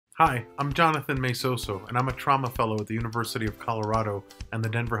Hi, I'm Jonathan Meizoso, and I'm a trauma fellow at the University of Colorado and the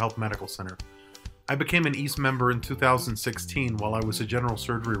Denver Health Medical Center. I became an EAST member in 2016 while I was a general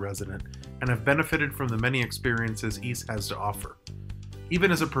surgery resident, and have benefited from the many experiences EAST has to offer.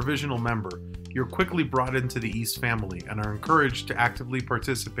 Even as a provisional member, you're quickly brought into the EAST family and are encouraged to actively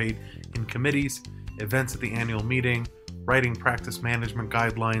participate in committees, events at the annual meeting, writing practice management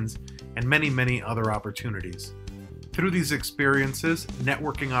guidelines, and many other opportunities. Through these experiences,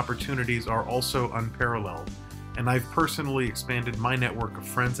 networking opportunities are also unparalleled, and I've personally expanded my network of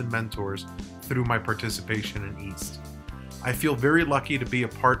friends and mentors through my participation in EAST. I feel very lucky to be a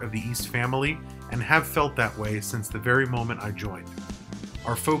part of the EAST family and have felt that way since the very moment I joined.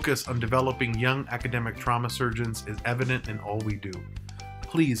 Our focus on developing young academic trauma surgeons is evident in all we do.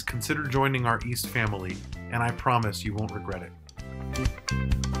 Please consider joining our EAST family, and I promise you won't regret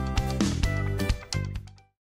it.